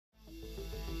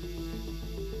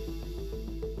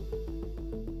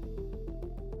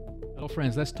Hello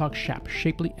friends, let's talk SHAP,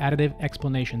 Shapley Additive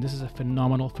Explanation. This is a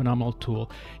phenomenal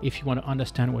tool if you want to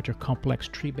understand what your complex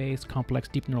tree-based, complex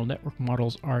deep neural network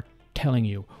models are telling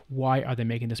you. Why are they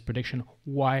making this prediction?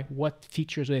 Why? What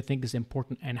features do they think is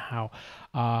important and how?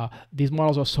 These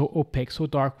models are so opaque, so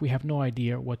dark, we have no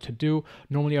idea what to do.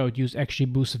 Normally I would use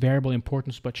XGBoost variable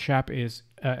importance, but SHAP is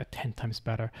 10 times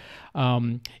better.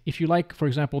 If you like, for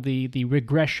example, the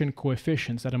regression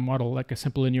coefficients that a model like a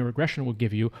simple linear regression will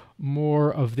give you,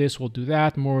 more of this will do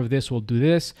that, more of this will do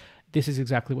this. This is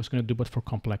exactly what's going to do, but for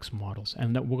complex models.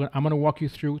 And I'm going to walk you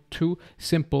through two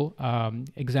simple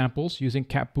examples using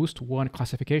Catboost, one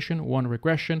classification, one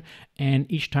regression, and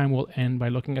each time we'll end by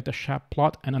looking at the SHAP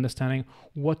plot and understanding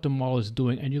what the model is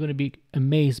doing. And you're going to be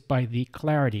amazed by the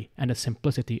clarity and the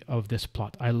simplicity of this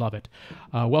plot. I love it.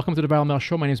 Welcome to the Val Mel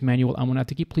Show. My name is Manuel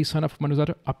Amunatiki. Please sign up for my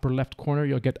newsletter. Upper left corner,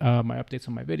 you'll get my updates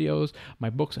on my videos, my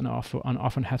books, and I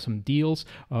often have some deals.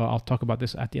 I'll talk about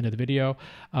this at the end of the video.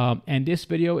 And this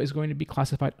video is going to be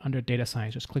classified under data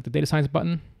science. Just click the data science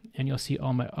button and you'll see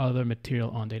all my other material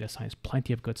on data science.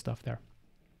 Plenty of good stuff there.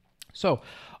 So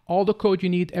all the code you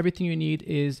need, everything you need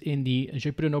is in the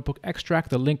Jupyter Notebook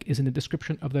extract. The link is in the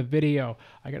description of the video.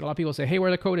 I get a lot of people say, hey, where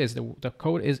the code is? The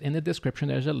code is in the description.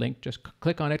 There's a link. Just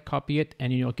click on it, copy it,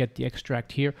 and you'll get the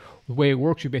extract here. The way it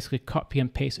works, you basically copy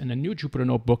and paste in a new Jupyter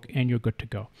Notebook and you're good to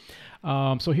go.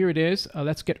 So here it is.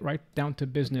 Let's get right down to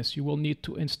business. You will need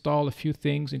to install a few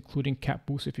things, including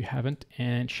Catboost if you haven't,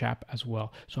 and SHAP as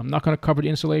well. So I'm not going to cover the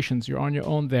installations. You're on your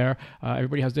own there.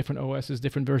 Everybody has different OSs,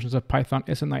 different versions of Python.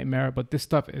 It's a nightmare, but this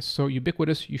stuff is so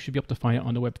ubiquitous, you should be able to find it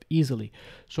on the web easily.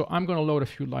 So I'm going to load a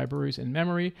few libraries in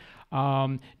memory.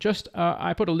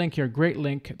 I put a link here, great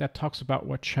link that talks about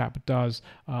what SHAP does.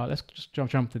 Let's just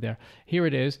jump to there. Here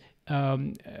it is.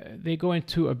 They go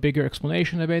into a bigger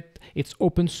explanation of it. It's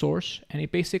open source, and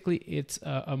it's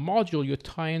a module you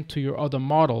tie into your other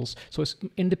models. So it's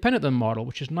independent of the model,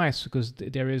 which is nice because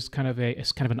there is kind of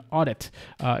an audit.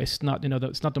 It's not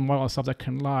it's not the model itself that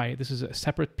can lie. This is a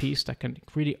separate piece that can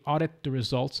really audit the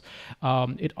results.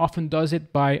 It often does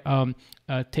it by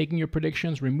taking your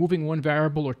predictions, removing one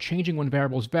variable or changing one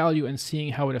variable's value and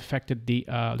seeing how it affected the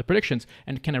predictions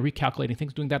and kind of recalculating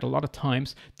things, doing that a lot of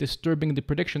times, disturbing the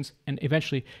predictions and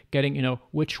eventually getting,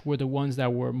 which were the ones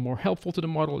that were more helpful to the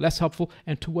model, less helpful,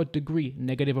 and to what degree,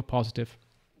 negative or positive.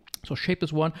 So SHAPE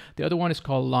is one. The other one is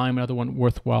called Lime, another one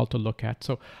worthwhile to look at.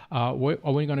 So we're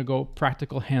going to go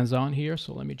practical hands-on here.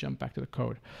 So let me jump back to the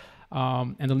code.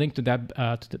 And the link to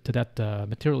that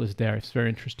material is there. It's very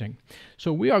interesting.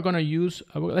 So we are going to use,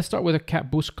 let's start with a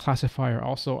Catboost classifier.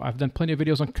 Also, I've done plenty of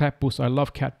videos on Catboost. I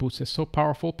love Catboost. It's so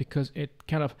powerful because it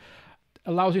kind of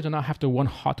allows you to not have to one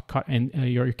hot cut in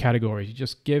your categories. You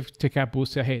just give to Catboost,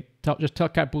 say, hey, just tell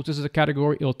Catboost this is a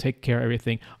category, it'll take care of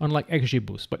everything, unlike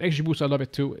XGBoost. But XGBoost, I love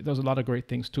it too. It does a lot of great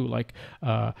things too, like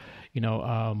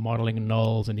modeling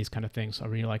nulls and these kind of things. I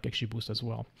really like XGBoost as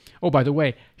well. Oh, by the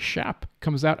way, SHAP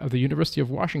comes out of the University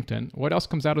of Washington. What else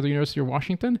comes out of the University of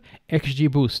Washington?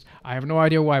 XGBoost. I have no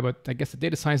idea why, but I guess the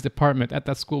data science department at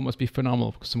that school must be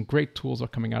phenomenal because some great tools are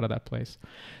coming out of that place.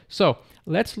 So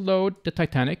let's load the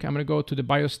Titanic. I'm going to go to the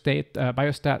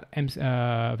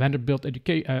Biostat Vanderbilt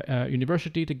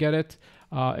University to get it.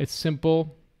 It's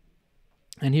simple.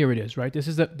 And here it is, right? This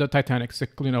is the Titanic,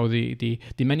 the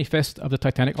manifest of the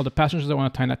Titanic. All the passengers that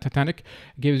want to Titanic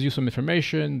gives you some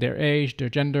information, their age, their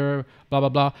gender, blah, blah,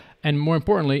 blah. And more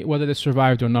importantly, whether they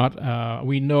survived or not.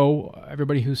 We know,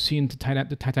 everybody who's seen the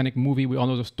Titanic movie, we all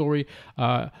know the story.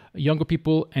 Younger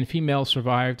people and females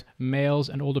survived, males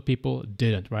and older people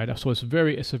didn't, right? So it's a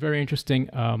very interesting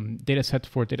data set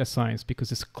for data science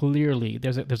because it's clearly,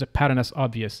 there's a pattern that's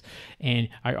obvious. And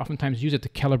I oftentimes use it to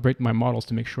calibrate my models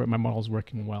to make sure my model is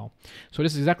working well. So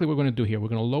this is exactly what we're going to do here. We're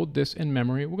going to load this in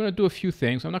memory. We're going to do a few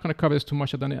things. I'm not going to cover this too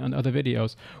much. I've done it on other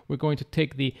videos. We're going to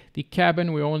take the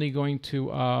cabin. We're only going to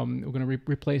we're going to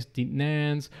replace the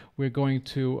nans. We're going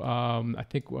to I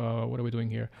think what are we doing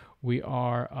here? We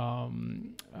are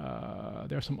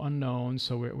there are some unknowns,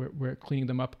 so we're cleaning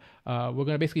them up. We're going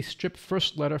to basically strip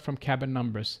first letter from cabin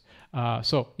numbers.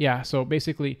 So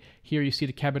basically here you see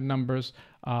the cabin numbers.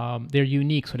 They're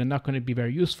unique, so they're not going to be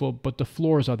very useful, but the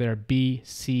floors are there, B,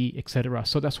 C, etc.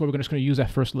 So that's why we're just going to use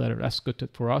that first letter. That's good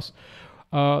for us.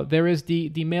 There is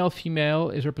the male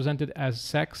female is represented as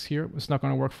sex here. It's not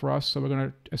going to work for us, so we're going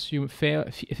to assume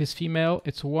if it's female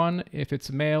it's 1, if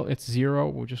it's male it's 0.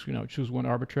 We'll just choose one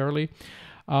arbitrarily.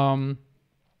 We're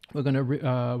going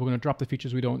to drop the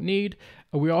features we don't need.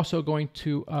 We're also going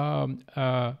to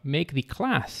make the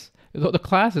class. The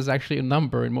class is actually a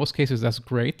number. In most cases, that's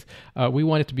great. We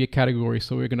want it to be a category,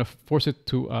 so we're going to force it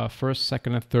to first,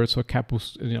 second, and third, so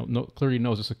Catboost clearly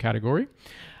knows it's a category.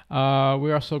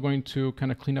 We're also going to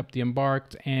kind of clean up the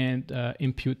embarked and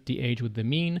impute the age with the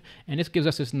mean. And this gives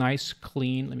us this nice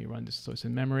clean, let me run this so it's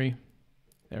in memory.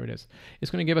 There it is.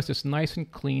 It's going to give us this nice and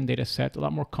clean data set, a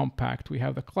lot more compact. We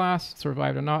have the class,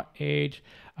 survived or not, age,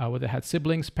 whether it had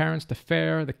siblings, parents, the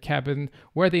fare, the cabin,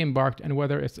 where they embarked, and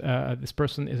whether it's this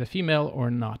person is a female or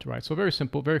not, right? So very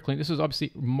simple, very clean. This is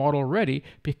obviously model ready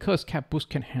because Catboost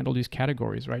can handle these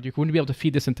categories, right? You wouldn't be able to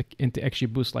feed this into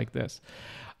XGBoost like this.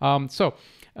 I'm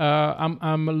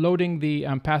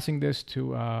passing this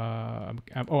to,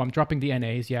 I'm dropping the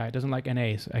NAs. Yeah, it doesn't like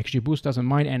NAs. XGBoost doesn't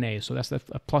mind NAs, so that's a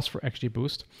plus for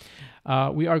XGBoost.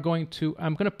 I'm going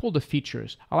to pull the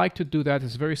features. I like to do that.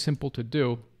 It's very simple to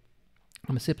do.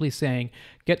 I'm simply saying,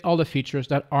 get all the features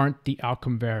that aren't the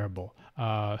outcome variable.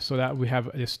 So that we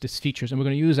have this features, and we're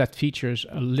going to use that features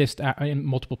list in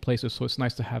multiple places. So it's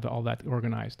nice to have all that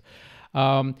organized.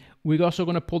 We're also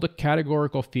going to pull the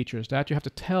categorical features that you have to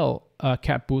tell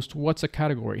Catboost what's a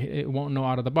category. It won't know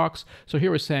out of the box. So here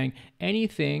we're saying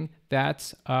anything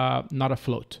that's not a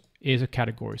float is a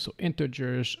category. So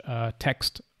integers,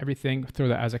 text, everything, throw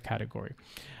that as a category.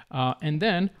 And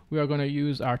then we are going to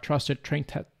use our trusted train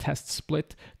test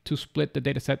split to split the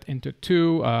data set into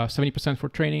two, 70% for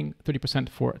training, 30%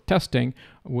 for testing.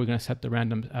 We're going to set the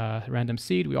random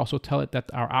seed. We also tell it that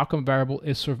our outcome variable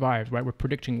is survived, right? We're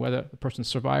predicting whether the person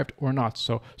survived or not.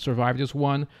 So survived is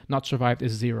 1, not survived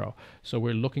is 0. So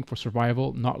we're looking for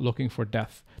survival, not looking for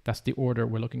death. That's the order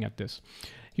we're looking at this.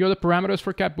 Here are the parameters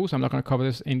for Catboost. I'm not going to cover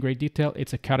this in great detail.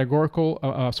 It's a categorical,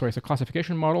 it's a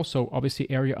classification model. So obviously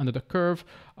area under the curve,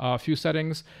 a few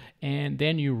settings, and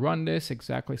then you run this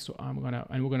exactly. So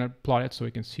we're gonna plot it so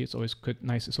we can see. It's always good,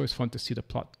 nice. It's always fun to see the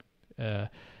plot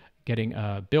getting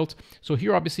built. So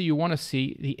here, obviously, you want to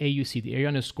see the AUC, the area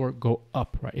underscore, go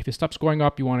up, right? If it stops going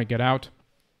up, you want to get out.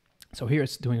 So here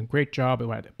it's doing a great job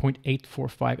at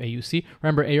 0.845 AUC.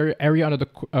 Remember, area under the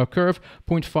curve,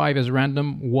 0.5 is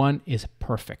random, 1 is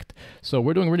perfect. So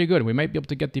we're doing really good. We might be able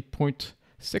to get the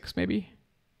 0.6 maybe.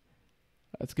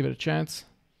 Let's give it a chance.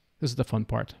 This is the fun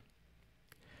part.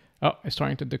 Oh, it's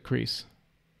starting to decrease.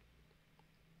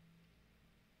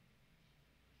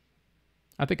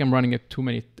 I think I'm running it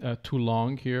too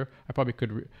long here. I probably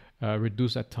could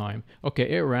reduce that time.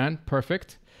 Okay, it ran,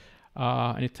 perfect.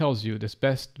 And it tells you this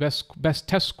best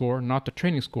test score, not the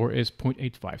training score, is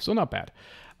 0.85. So not bad.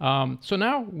 So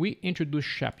now we introduce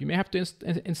SHAP. You may have to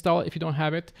install it if you don't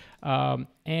have it.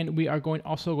 And we are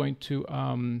also going to,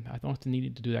 I don't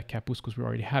need to do that Catboost because we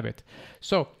already have it.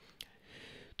 So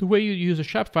the way you use a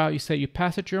SHAP file, you say you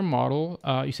pass it your model.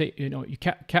 You say, you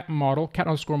cat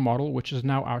underscore model, which is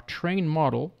now our trained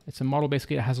model. It's a model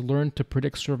basically that has learned to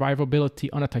predict survivability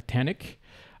on a Titanic.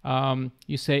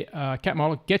 You say cat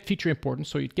model, get feature importance.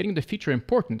 So you're getting the feature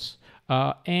importance.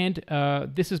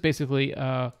 This is basically,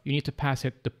 you need to pass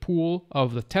it the pool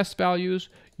of the test values,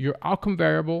 your outcome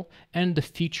variable, and the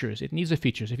features. It needs the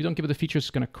features. If you don't give it the features,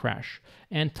 it's going to crash.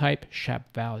 And type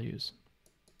SHAP values.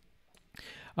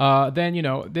 Then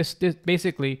this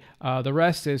basically the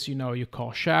rest is you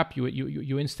call SHAP, you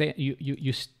initiate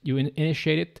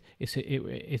it. It's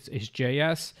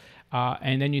JS,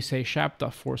 and then you say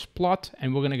SHAP.force plot,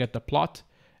 and we're gonna get the plot,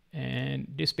 and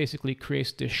this basically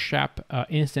creates this SHAP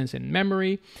instance in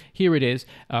memory. Here it is.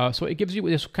 So it gives you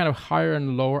this kind of higher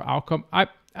and lower outcome. I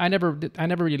never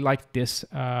really liked this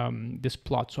this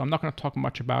plot, so I'm not going to talk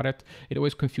much about it. It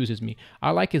always confuses me.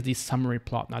 I like is the summary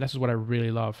plot. Now this is what I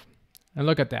really love. And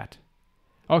look at that.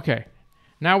 Okay,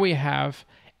 now we have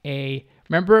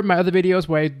remember my other videos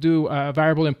where I do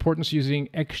variable importance using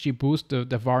XGBoost,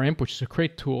 the var-imp, which is a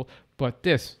great tool, but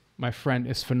this, my friend,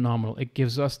 is phenomenal. It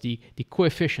gives us the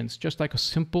coefficients, just like a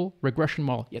simple regression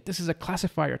model. Yet this is a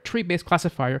classifier, tree-based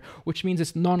classifier, which means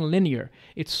it's non-linear.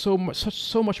 It's so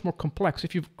much more complex.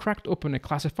 If you've cracked open a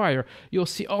classifier, you'll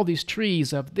see all these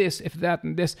trees of this, if that,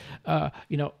 and this.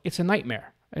 It's a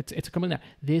nightmare. It's a complete.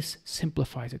 This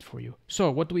simplifies it for you.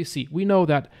 So what do we see? We know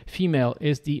that female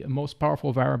is the most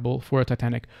powerful variable for a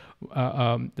Titanic.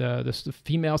 The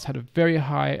females had a very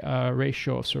high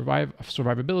ratio of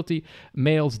survivability.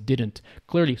 Males didn't,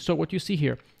 clearly. So what you see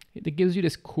here, it gives you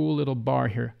this cool little bar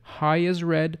here. High is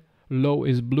red, low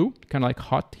is blue, kind of like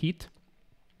hot heat.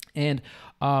 And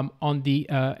on the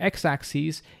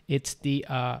x-axis, it's the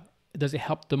does it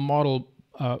help the model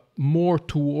more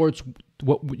towards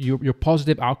what your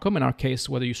positive outcome, in our case,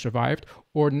 whether you survived,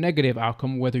 or negative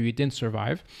outcome, whether you didn't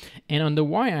survive. And on the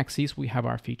y-axis, we have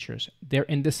our features. They're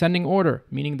in descending order,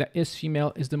 meaning that is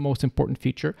female is the most important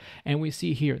feature. And we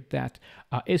see here that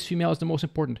is female is the most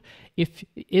important. If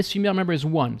is female, remember, is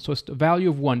 1. So it's the value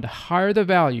of 1. The higher the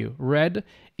value, red,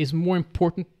 is more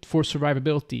important for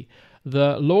survivability.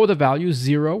 The lower the value,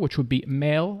 0, which would be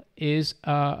male, is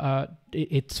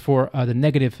it's for the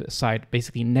negative side,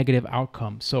 basically negative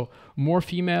outcome. So more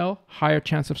female, higher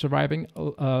chance of surviving,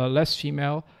 less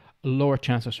female, lower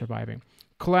chance of surviving.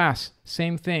 Class,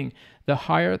 same thing. The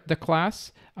higher the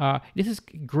class, this is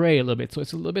gray a little bit, so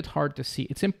it's a little bit hard to see.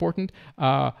 It's important,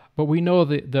 but we know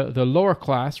the lower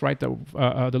class, right?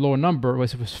 The lower number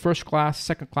was, if it was first class,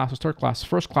 second class, or third class.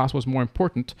 First class was more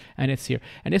important, and it's here.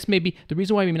 And this may be the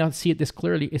reason why we may not see it this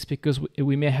clearly is because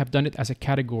we may have done it as a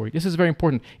category. This is very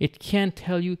important. It can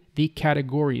tell you the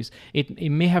categories.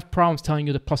 It may have problems telling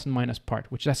you the plus and minus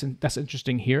part, which that's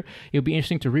interesting here. It'll be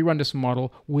interesting to rerun this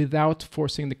model without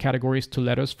forcing the categories to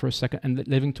letters for a second and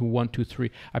living to 1, 2,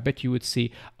 3. I bet you would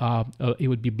see it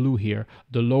would be blue here.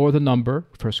 The lower the number,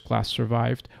 first class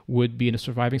survived, would be in the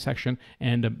surviving section,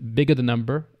 and the bigger the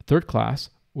number, third class,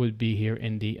 would be here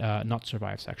in the not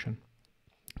survived section.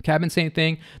 Cabin, same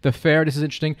thing. The fair, this is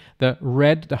interesting. The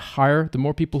red, the higher, the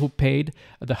more people who paid,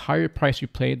 the higher price you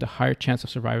paid, the higher chance of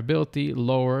survivability.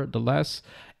 Lower, the less.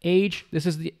 Age, this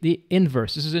is the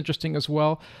inverse. This is interesting as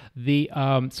well.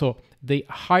 So the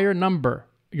higher number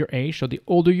your age, so the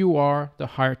older you are, the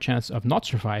higher chance of not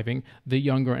surviving. The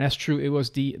younger, and that's true, it was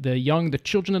the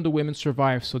children and the women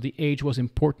survived, so the age was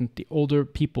important. The older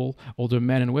people, older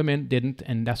men and women didn't,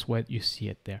 and that's why you see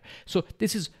it there. So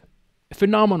this is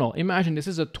phenomenal. Imagine this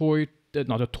is a toy,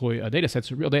 not a toy data set,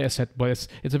 it's a real data set, but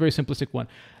it's a very simplistic one.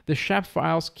 The SHAP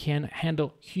files can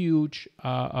handle huge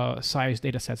size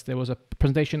data sets. There was a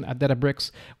presentation at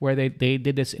Databricks where they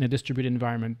did this in a distributed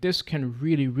environment. This can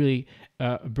really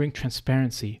bring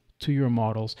transparency to your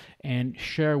models and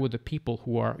share with the people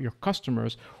who are your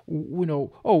customers,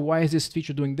 oh, why is this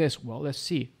feature doing this? Well, let's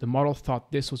see. The model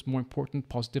thought this was more important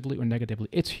positively or negatively.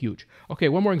 It's huge. Okay,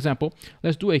 one more example.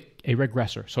 Let's do a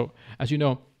regressor. So as you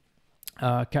know,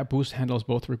 Catboost handles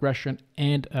both regression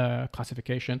and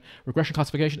classification. Regression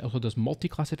classification also does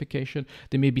multi-classification.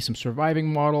 There may be some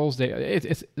surviving models.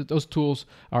 Those tools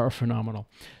are phenomenal.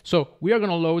 So we are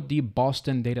going to load the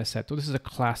Boston data set. So this is a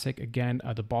classic, again,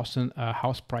 the Boston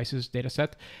house prices data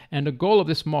set. And the goal of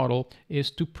this model is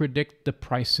to predict the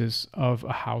prices of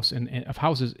a house of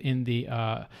houses in the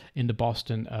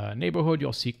Boston neighborhood.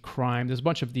 You'll see crime. There's a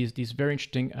bunch of these very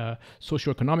interesting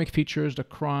socioeconomic features: the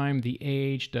crime, the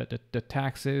age, the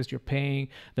taxes you're paying,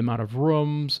 the amount of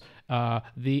rooms,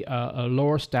 the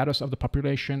lower status of the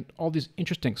population, all these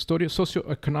interesting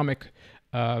socioeconomic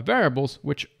variables,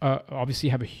 which obviously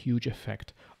have a huge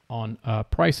effect on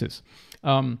prices.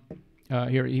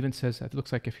 Here it even says that it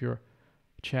looks like if you're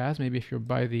Chaz, maybe if you're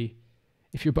by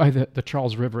the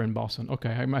Charles River in Boston.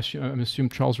 Okay, I assume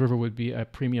Charles River would be a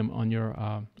premium on your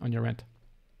rent.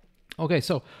 Okay,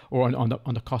 so, or on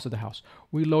the cost of the house.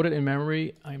 We load it in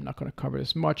memory. I'm not going to cover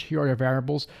this much. Here are your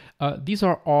variables. These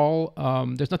are all,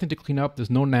 there's nothing to clean up. There's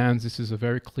no nans. This is a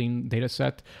very clean data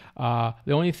set.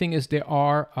 The only thing is there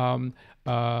are,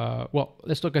 well,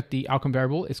 let's look at the outcome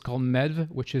variable. It's called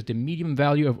MEV, which is the median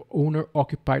value of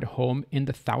owner-occupied home in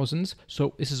the thousands.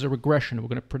 So this is a regression. We're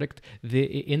going to predict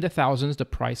in the thousands the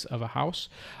price of a house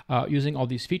using all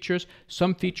these features.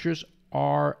 Some features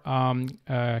are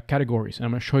categories, and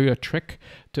I'm going to show you a trick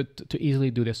to easily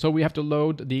do this. So we have to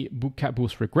load the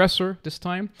Catboost regressor this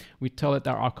time. We tell it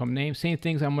our outcome name. Same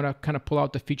things. I'm going to kind of pull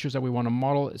out the features that we want to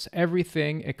model. It's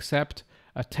everything except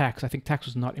a tax. I think tax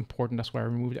was not important. That's why I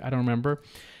removed it. I don't remember.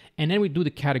 And then we do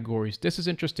the categories. This is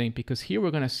interesting because here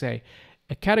we're going to say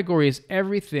a category is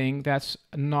everything that's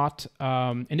not,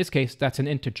 in this case, that's an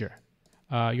integer.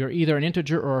 You're either an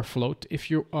integer or a float.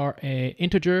 If you are an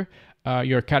integer,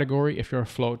 you're a category. If you're a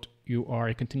float, you are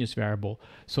a continuous variable.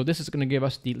 So this is going to give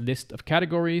us the list of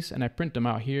categories, and I print them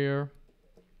out here.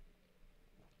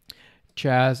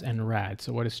 Chaz and Rad.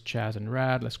 So what is Chaz and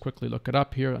Rad? Let's quickly look it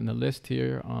up here on the list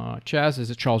here. Chaz is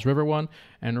the Charles River one,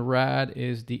 and Rad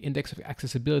is the index of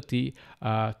accessibility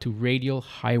to radial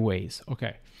highways.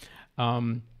 Okay.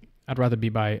 I'd rather be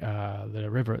by the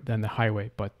river than the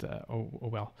highway, but oh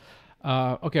well.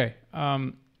 Okay.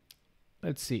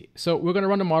 Let's see. So we're going to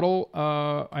run the model.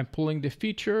 I'm pulling the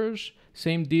features.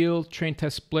 Same deal, train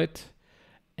test split.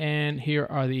 And here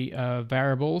are the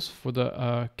variables for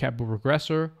the Catboost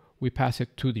regressor. We pass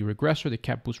it to the regressor, the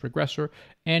Catboost regressor,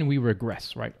 and we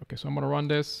regress, right? Okay, so I'm going to run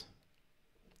this.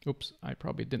 Oops, I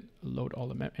probably didn't load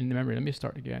all in the memory. Let me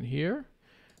start again here.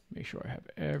 Make sure I have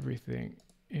everything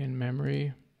in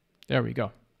memory. There we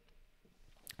go.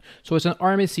 So it's an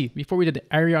RMSE. Before we did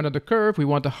the area under the curve, we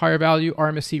want the higher value,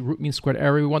 RMSE, root mean squared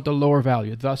error. We want the lower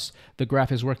value. Thus, the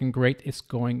graph is working great. It's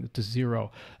going to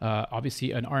 0.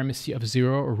 Obviously, an RMSE of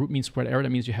 0 or root mean squared error, that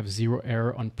means you have 0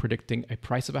 error on predicting a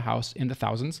price of a house in the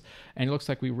thousands. And it looks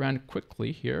like we ran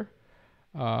quickly here.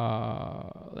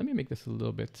 Let me make this a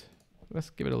little bit, let's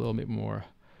give it a little bit more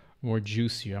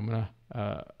juice here. I'm going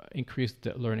to increase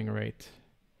the learning rate.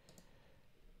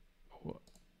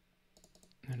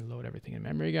 And load everything in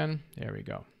memory again. There we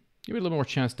go. Give it a little more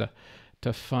chance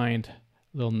to find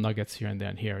little nuggets here and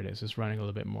then. Here it is. It's running a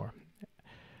little bit more.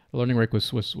 The learning rate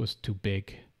was too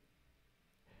big.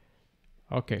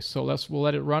 Okay, so we'll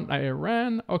let it run. I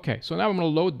ran. Okay, so now I'm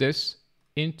going to load this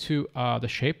into the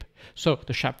shape. So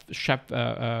the SHAP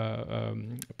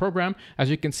program, as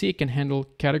you can see, it can handle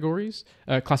categories,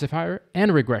 classifier,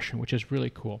 and regression, which is really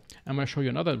cool. I'm going to show you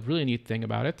another really neat thing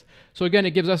about it. So again,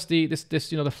 it gives us this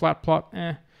the flat plot.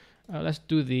 Let's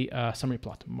do the summary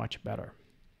plot, much better.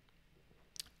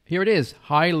 Here it is,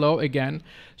 high, low again.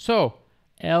 So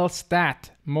LSTAT,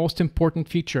 most important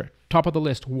feature, top of the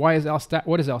list. Why is LSTAT?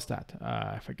 What is LSTAT?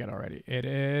 I forget already. It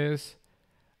is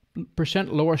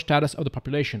percent lower status of the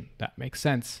population. That makes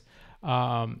sense.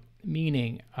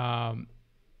 Meaning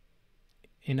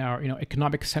in our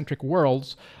economic centric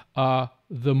worlds,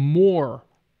 the more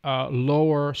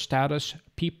lower status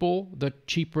people, the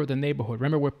cheaper the neighborhood.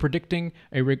 Remember, we're predicting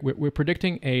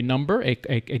a number,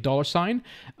 a dollar sign,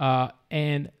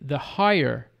 and the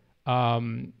higher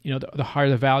the higher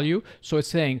the value. So it's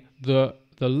saying the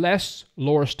less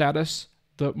lower status,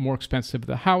 the more expensive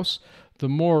the house. The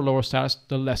more lower status,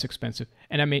 the less expensive.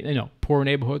 And I mean, poor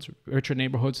neighborhoods, richer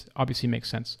neighborhoods obviously makes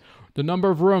sense. The number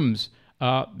of rooms,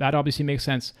 that obviously makes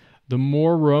sense. The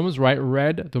more rooms, right,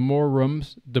 red, the more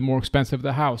rooms, the more expensive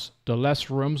the house. The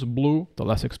less rooms, blue, the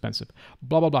less expensive.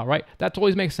 Blah, blah, blah, right? That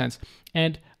always makes sense.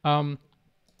 And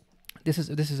this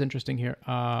is interesting here.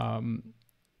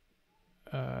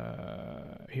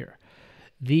 Here.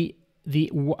 The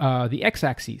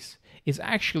x-axis is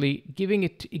actually giving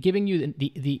you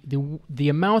the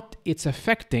amount it's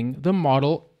affecting the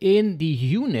model in the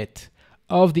unit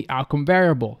of the outcome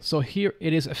variable. So here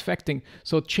it is affecting,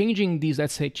 so changing these,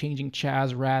 let's say changing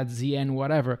Chaz, Rad, ZN,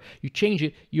 whatever, you change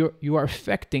it, you are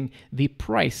affecting the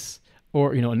price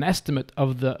or an estimate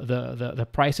of the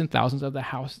price in thousands of the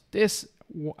house. This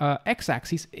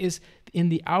x-axis is in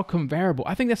the outcome variable.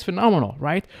 I think that's phenomenal,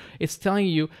 right? It's telling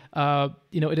you,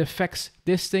 it affects,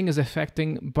 this thing is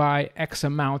affecting by X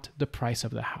amount the price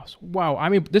of the house. Wow, I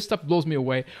mean, this stuff blows me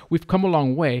away. We've come a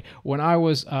long way. When I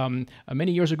was,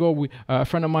 many years ago, a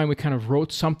friend of mine, we kind of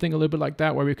wrote something a little bit like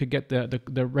that, where we could get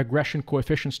the regression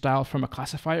coefficient style from a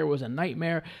classifier. It was a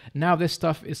nightmare. Now this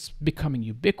stuff is becoming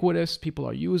ubiquitous. People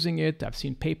are using it. I've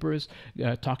seen papers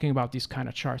talking about these kind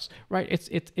of charts, right?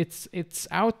 It's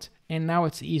out. And now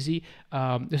it's easy.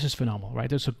 This is phenomenal, right?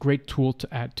 There's a great tool to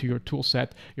add to your tool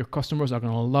set. Your customers are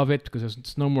going to love it because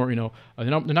it's no more, they're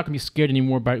not going to be scared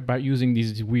anymore by using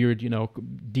these weird,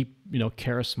 deep,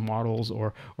 Keras models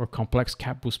or complex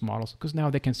Catboost models, because now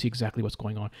they can see exactly what's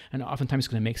going on. And oftentimes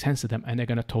it's going to make sense to them, and they're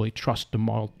going to totally trust the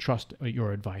model, trust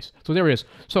your advice. So there it is.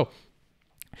 So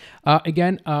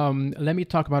again, let me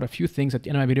talk about a few things at the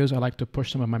end of my videos. I like to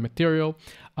push some of my material.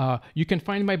 You can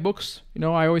find my books.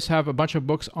 I always have a bunch of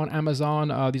books on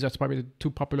Amazon. These are probably the 2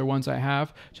 popular ones I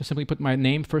have. Just simply put my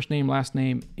name, first name, last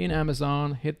name in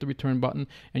Amazon, hit the return button,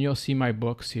 and you'll see my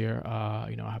books here.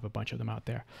 I have a bunch of them out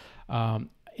there.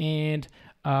 And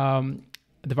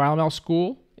the ViralML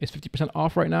School is 50%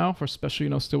 off right now, for especially,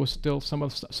 still some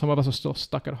of us are still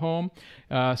stuck at home.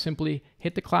 Simply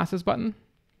hit the classes button,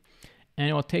 and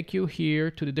it will take you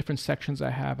here to the different sections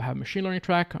I have. I have machine learning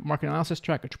track, market analysis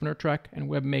track, entrepreneur track, and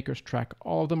web makers track.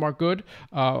 All of them are good.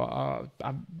 A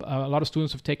lot of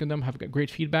students have taken them, have got great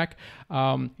feedback.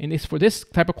 For this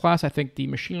type of class, I think the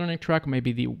machine learning track,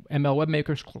 maybe the ML web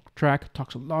makers track,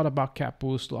 talks a lot about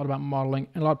Catboost, a lot about modeling,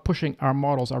 and a lot pushing our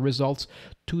models, our results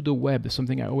to the web. Is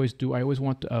something I always do. I always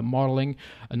want modeling,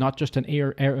 not just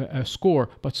a score,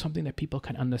 but something that people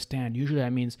can understand. Usually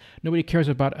that means nobody cares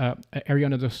about area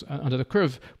under the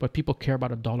curve, but people care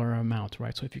about a dollar amount,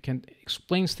 right? So if you can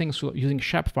explain things using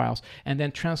SHAP files and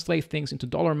then translate things into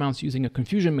dollar amounts using a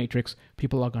confusion matrix,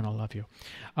 people are going to love you.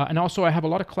 And also I have a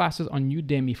lot of classes on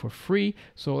Udemy for free.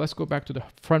 So let's go back to the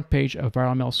front page of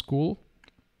ViralML School.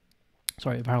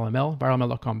 Sorry, ViralML,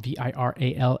 viralml.com,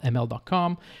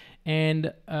 viralml.com.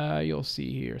 And you'll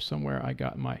see here somewhere I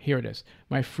got here it is,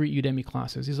 my free Udemy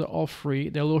classes. These are all free.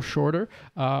 They're a little shorter,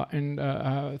 and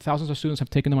thousands of students have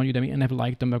taken them on Udemy and have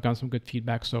liked them. I've gotten some good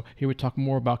feedback. So here we talk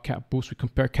more about Catboost. We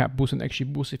compare Catboost and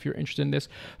XGBoost. If you're interested in this,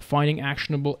 finding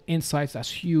actionable insights, that's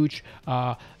huge.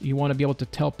 You want to be able to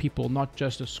tell people not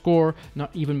just the score, not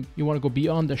even, you want to go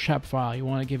beyond the SHAP file. You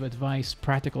want to give advice,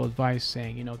 practical advice,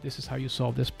 saying, you know, this is how you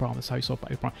solve this problem, this is how you solve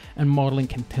that problem. And modeling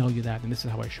can tell you that, and this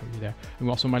is how I show you there. And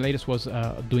also my latest was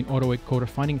doing auto-encoder,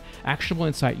 finding actionable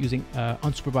insight using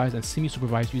unsupervised and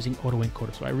semi-supervised using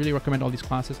auto-encoder. So I really recommend all these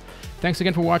classes. Thanks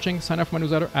again for watching. Sign up for my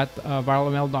newsletter at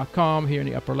viralml.com here in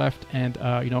the upper left, and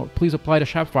you know, please apply the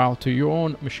SHAP file to your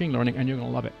own machine learning and you're going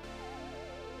to love it.